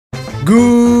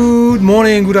Good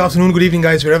morning, good afternoon, good evening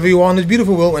guys, wherever you are in this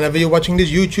beautiful world, whenever you're watching this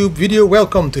YouTube video.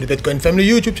 Welcome to the Bitcoin Family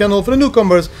YouTube channel. For the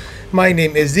newcomers, my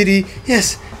name is Didi.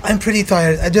 Yes, I'm pretty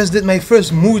tired. I just did my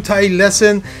first Muay Thai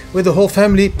lesson with the whole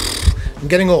family. I'm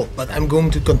getting old, but I'm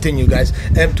going to continue, guys.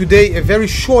 Today, a very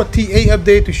short TA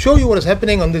update to show you what is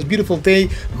happening on this beautiful day,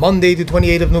 Monday, the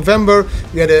 28th of November.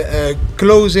 We had a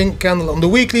closing candle on the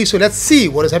weekly, so let's see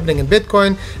what is happening in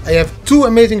Bitcoin. I have two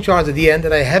amazing charts at the end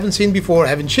that I haven't seen before,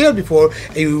 haven't shared before,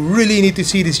 and you really need to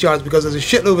see these charts because there's a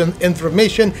shitload of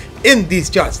information in these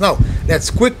charts. Now,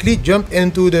 let's quickly jump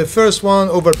into the first one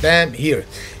over, bam, here.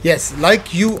 Yes,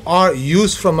 like you are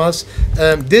used from us,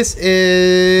 this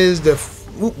is the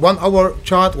 1 hour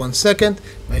chart. 1 second,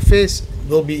 my face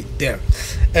will be there.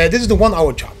 This is the 1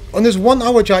 hour chart. On this 1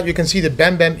 hour chart, you can see the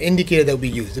Bam Bam indicator that we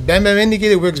use. The Bam Bam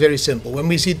indicator works very simple. When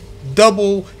we see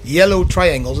double yellow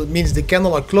triangles, it means the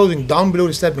candle are closing down below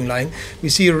the stepping line. We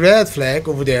see a red flag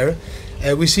over there.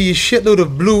 We see a shitload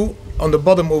of blue on the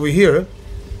bottom over here.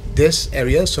 This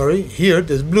area, sorry, here,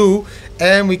 this blue.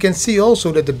 And we can see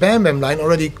also that the Bam Bam line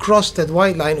already crossed that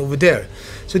white line over there.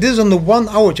 So this is on the 1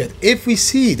 hour chart. If we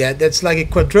see that, that's like a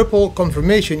quadruple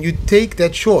confirmation, you take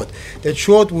that short. That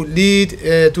short would lead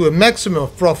to a maximum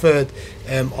of profit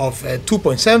of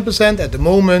 2.7%. At the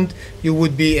moment, you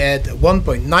would be at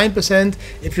 1.9%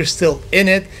 if you're still in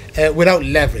it without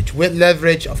leverage. With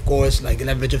leverage, of course, like a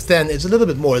leverage of 10, it's a little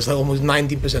bit more. It's almost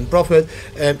 19% profit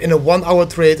in a 1 hour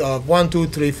trade of 1, 2,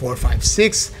 3, 4, 5,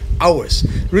 6 hours.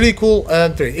 Really cool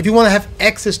trade. If you want to have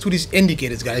access to these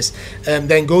indicators, guys,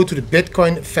 then go to the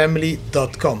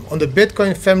bitcoinfamily.com. On the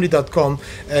bitcoinfamily.com,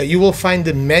 you will find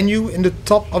the menu in the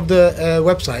top of the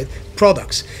website,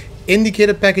 products,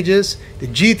 indicator packages. The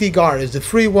GT GAR is the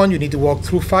free one. You need to walk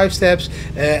through 5 steps,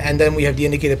 and then we have the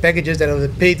indicator packages that are the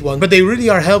paid one. But they really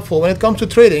are helpful when it comes to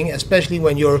trading, especially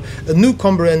when you're a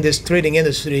newcomer in this trading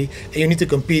industry and you need to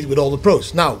compete with all the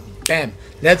pros. Now, bam,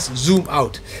 let's zoom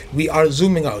out. We are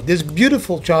zooming out. This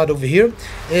beautiful chart over here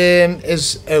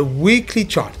is a weekly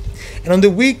chart. And on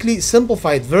the weekly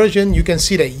simplified version, you can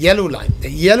see that yellow line. The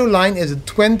yellow line is a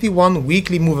 21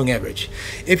 weekly moving average.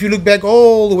 If you look back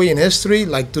all the way in history,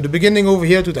 like to the beginning over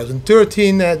here,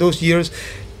 2013, those years,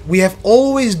 we have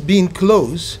always been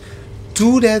close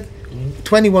to that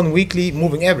 21 weekly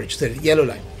moving average, the yellow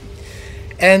line.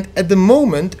 And at the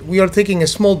moment, we are taking a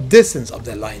small distance of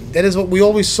that line. That is what we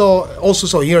also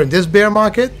saw here in this bear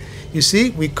market. You see,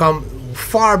 we come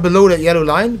far below that yellow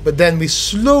line, but then we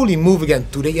slowly move again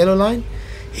to the yellow line.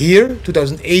 Here,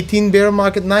 2018 bear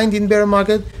market, 19 bear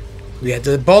market, we at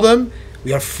the bottom,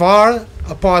 we are far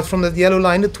apart from that yellow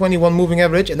line, the 21 moving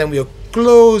average, and then we are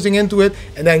closing into it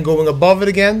and then going above it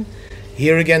again.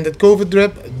 Here again, that COVID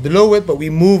drip below it, but we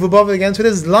move above it again. So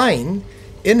this line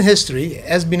in history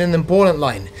has been an important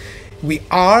line. We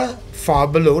are far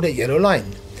below the yellow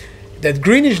line. That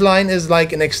greenish line is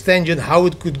like an extension how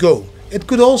it could go. It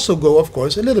could also go, of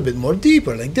course, a little bit more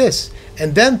deeper like this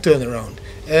and then turn around.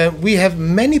 We have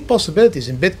many possibilities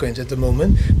in Bitcoins at the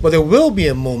moment, but there will be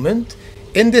a moment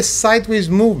in this sideways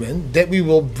movement that we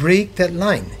will break that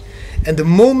line. And the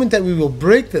moment that we will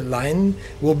break that line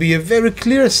will be a very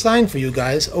clear sign for you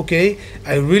guys. Okay,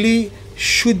 I really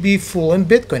should be full in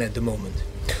Bitcoin at the moment.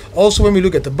 Also, when we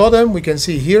look at the bottom, we can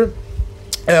see here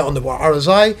on the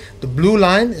RSI, the blue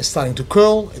line is starting to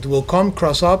curl. It will come,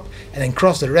 cross up, and then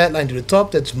cross the red line to the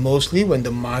top. That's mostly when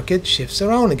the market shifts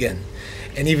around again.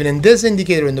 And even in this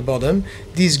indicator in the bottom,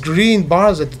 these green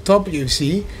bars at the top you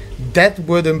see, that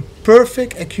were the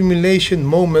perfect accumulation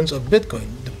moments of Bitcoin.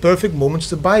 The perfect moments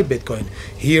to buy Bitcoin.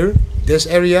 Here, this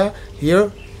area,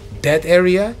 here, that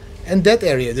area, and that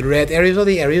area. The red areas are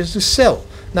the areas to sell.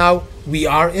 Now, we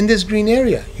are in this green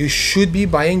area. You should be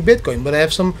buying Bitcoin, but I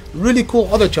have some really cool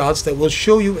other charts that will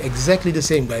show you exactly the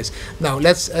same, guys. Now,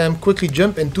 let's quickly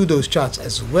jump into those charts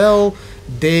as well.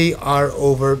 They are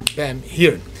over, bam,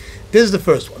 here. This is the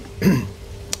first one.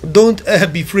 Don't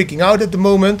be freaking out at the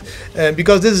moment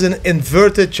because this is an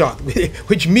inverted chart,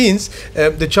 which means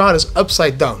the chart is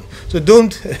upside down. So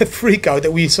don't freak out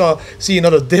that we see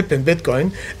another dip in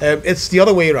Bitcoin. It's the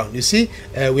other way around. You see,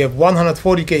 we have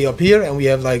 140k up here and we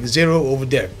have like 0 over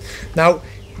there. Now,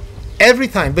 every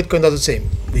time Bitcoin does the same.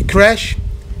 We crash,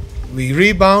 we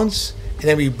rebound, and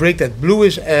then we break that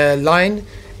bluish line.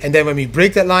 And then when we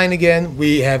break that line again,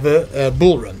 we have a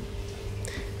bull run.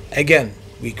 Again,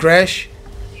 we crash,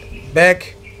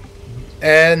 back,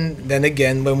 and then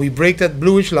again when we break that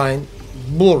bluish line,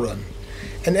 bull run.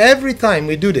 And every time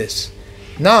we do this,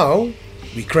 now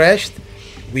we crashed,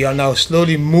 we are now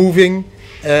slowly moving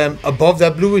above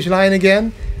that bluish line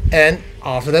again, and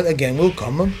after that again will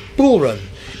come a bull run.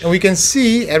 And we can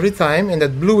see every time in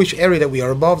that bluish area that we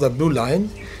are above that blue line,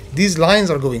 these lines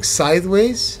are going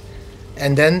sideways,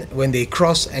 and then when they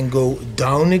cross and go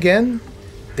down again,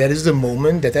 that is the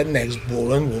moment that next bull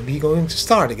run will be going to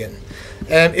start again.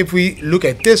 If we look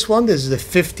at this one, this is the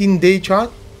 15-day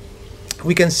chart,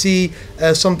 we can see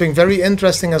something very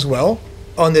interesting as well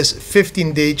on this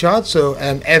 15-day chart. So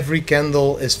every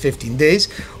candle is 15 days.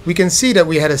 We can see that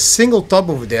we had a single top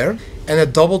over there and a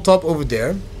double top over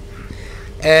there,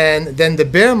 and then the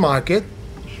bear market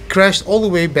crashed all the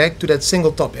way back to that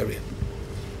single top area.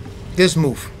 This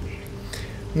move.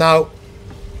 Now,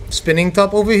 spinning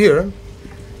top over here,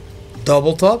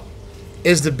 double top.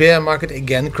 Is the bear market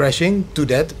again crashing to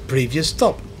that previous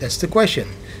top? That's the question.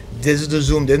 This is the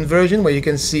zoomed in version where you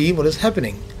can see what is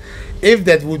happening. If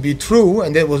that would be true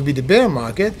and that would be the bear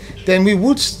market, then we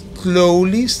would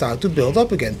slowly start to build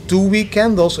up again. 2-week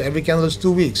candles, so every candle is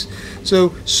 2 weeks.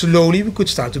 So slowly we could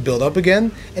start to build up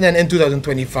again, and then in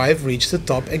 2025 reach the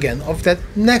top again of that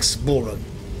next bull run.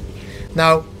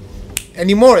 Now,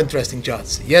 any more interesting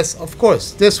charts? Yes, of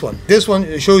course, this one. This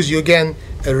one shows you again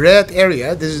a red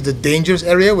area. This is the dangerous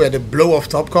area where the blow off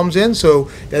top comes in, so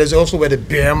that is also where the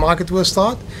bear market will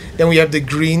start. Then we have the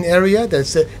green area,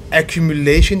 that's the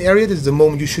accumulation area. This is the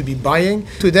moment you should be buying,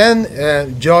 to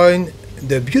then join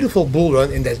the beautiful bull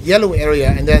run in that yellow area,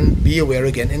 and then be aware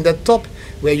again in that top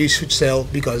where you should sell,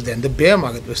 because then the bear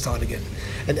market will start again.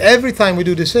 And every time we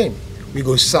do the same, we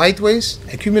go sideways,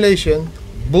 accumulation,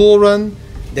 bull run,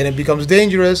 then it becomes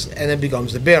dangerous, and it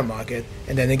becomes the bear market,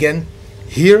 and then again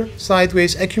here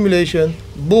sideways, accumulation,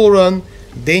 bull run,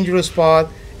 dangerous part,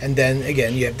 and then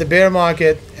again you have the bear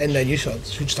market, and then you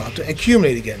should start to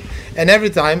accumulate again. And every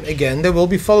time again there will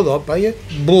be followed up by a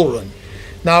bull run.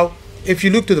 Now if you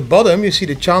look to the bottom, you see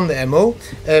the Chanda MO.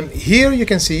 Here you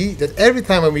can see that every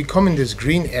time when we come in this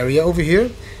green area over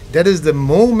here, that is the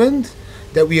moment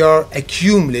that we are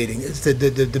accumulating. It's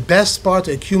the best part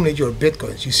to accumulate your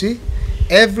bitcoins. You see,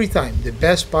 every time the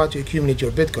best part to accumulate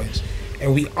your bitcoins,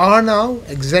 and we are now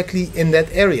exactly in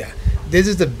that area. This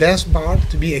is the best part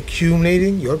to be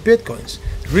accumulating your bitcoins.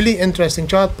 Really interesting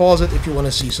chart. Pause it if you want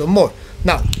to see some more.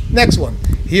 Now next one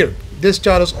here, this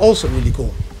chart is also really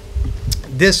cool.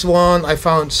 This one I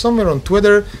found somewhere on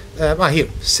Twitter. Here,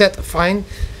 set fine.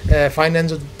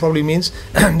 Finance, it probably means.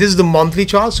 This is the monthly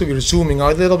chart, so we're zooming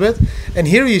out a little bit, and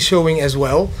here he's showing as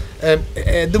well,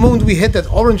 at the moment we hit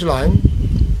that orange line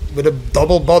with a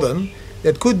double bottom,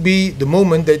 that could be the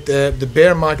moment that the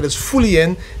bear market is fully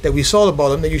in, that we saw the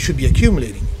bottom, that you should be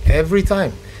accumulating. Every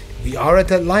time we are at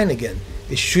that line again,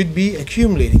 it should be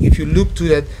accumulating. If you look to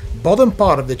that bottom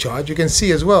part of the chart, you can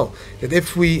see as well that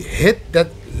if we hit that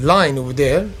line over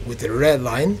there with the red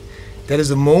line, that is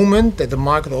the moment that the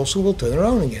market also will turn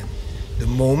around again. The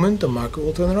moment the market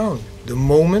will turn around. The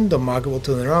moment the market will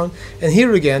turn around. And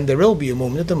here again, there will be a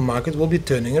moment that the market will be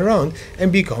turning around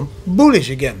and become bullish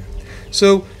again.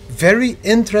 So very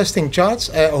interesting charts.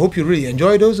 I hope you really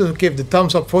enjoy those. So give the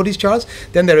thumbs up for these charts.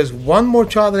 Then there is one more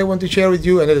chart that I want to share with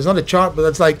you, and it is not a chart, but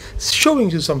it's like showing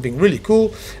you something really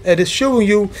cool. It is showing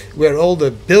you where all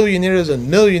the billionaires and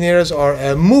millionaires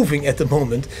are moving at the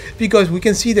moment, because we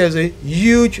can see there's a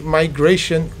huge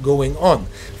migration going on.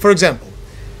 For example,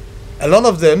 a lot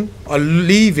of them are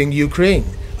leaving Ukraine.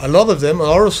 A lot of them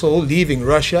are also leaving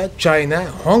Russia, China,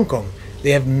 Hong Kong.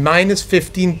 They have minus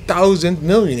 15,000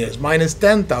 millionaires, minus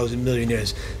 10,000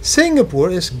 millionaires.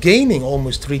 Singapore is gaining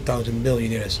almost 3,000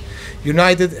 millionaires.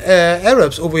 United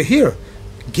Arabs over here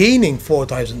gaining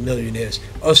 4,000 millionaires.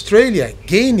 Australia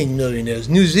gaining millionaires.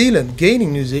 New Zealand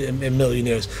gaining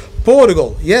millionaires.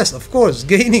 Portugal, yes, of course,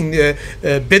 gaining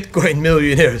Bitcoin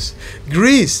millionaires.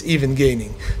 Greece even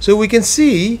gaining. So we can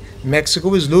see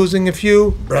Mexico is losing a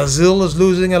few. Brazil is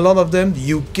losing a lot of them.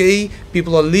 The UK,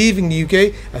 people are leaving the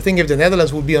UK. I think if the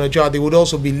Netherlands would be on a chart, they would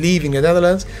also be leaving the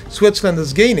Netherlands. Switzerland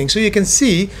is gaining. So you can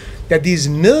see that these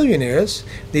millionaires,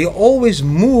 they always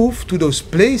move to those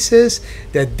places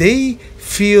that they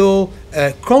feel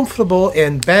comfortable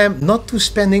and not to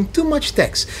spending too much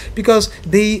tax, because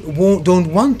they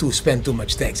don't want to spend too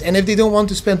much tax. And if they don't want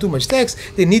to spend too much tax,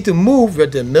 they need to move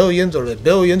with the millions or the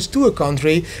billions to a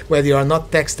country where they are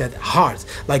not taxed that hard,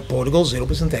 like Portugal,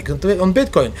 0% tax on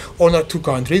Bitcoin, or not to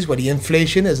countries where the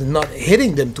inflation is not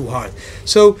hitting them too hard.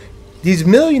 So these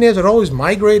millionaires are always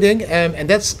migrating, and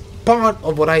that's part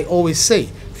of what I always say.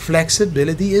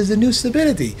 Flexibility is the new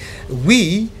stability.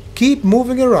 We keep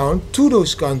moving around to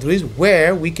those countries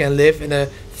where we can live in a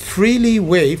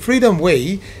freedom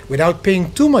way, without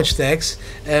paying too much tax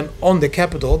on the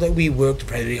capital that we worked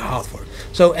very hard for.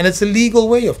 So, and it's a legal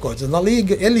way, of course. It's not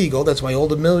illegal. That's why all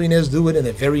the millionaires do it in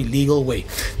a very legal way.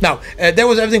 Now, that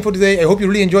was everything for today. I hope you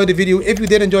really enjoyed the video. If you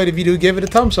did enjoy the video, give it a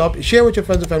thumbs up, share with your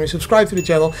friends and family, subscribe to the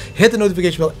channel, hit the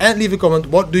notification bell, and leave a comment.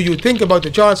 What do you think about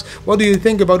the charts? What do you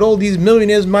think about all these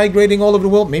millionaires migrating all over the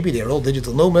world? Maybe they're all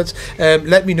digital nomads.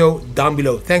 Let me know down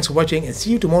below. Thanks for watching, and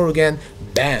see you tomorrow again.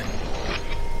 Bam!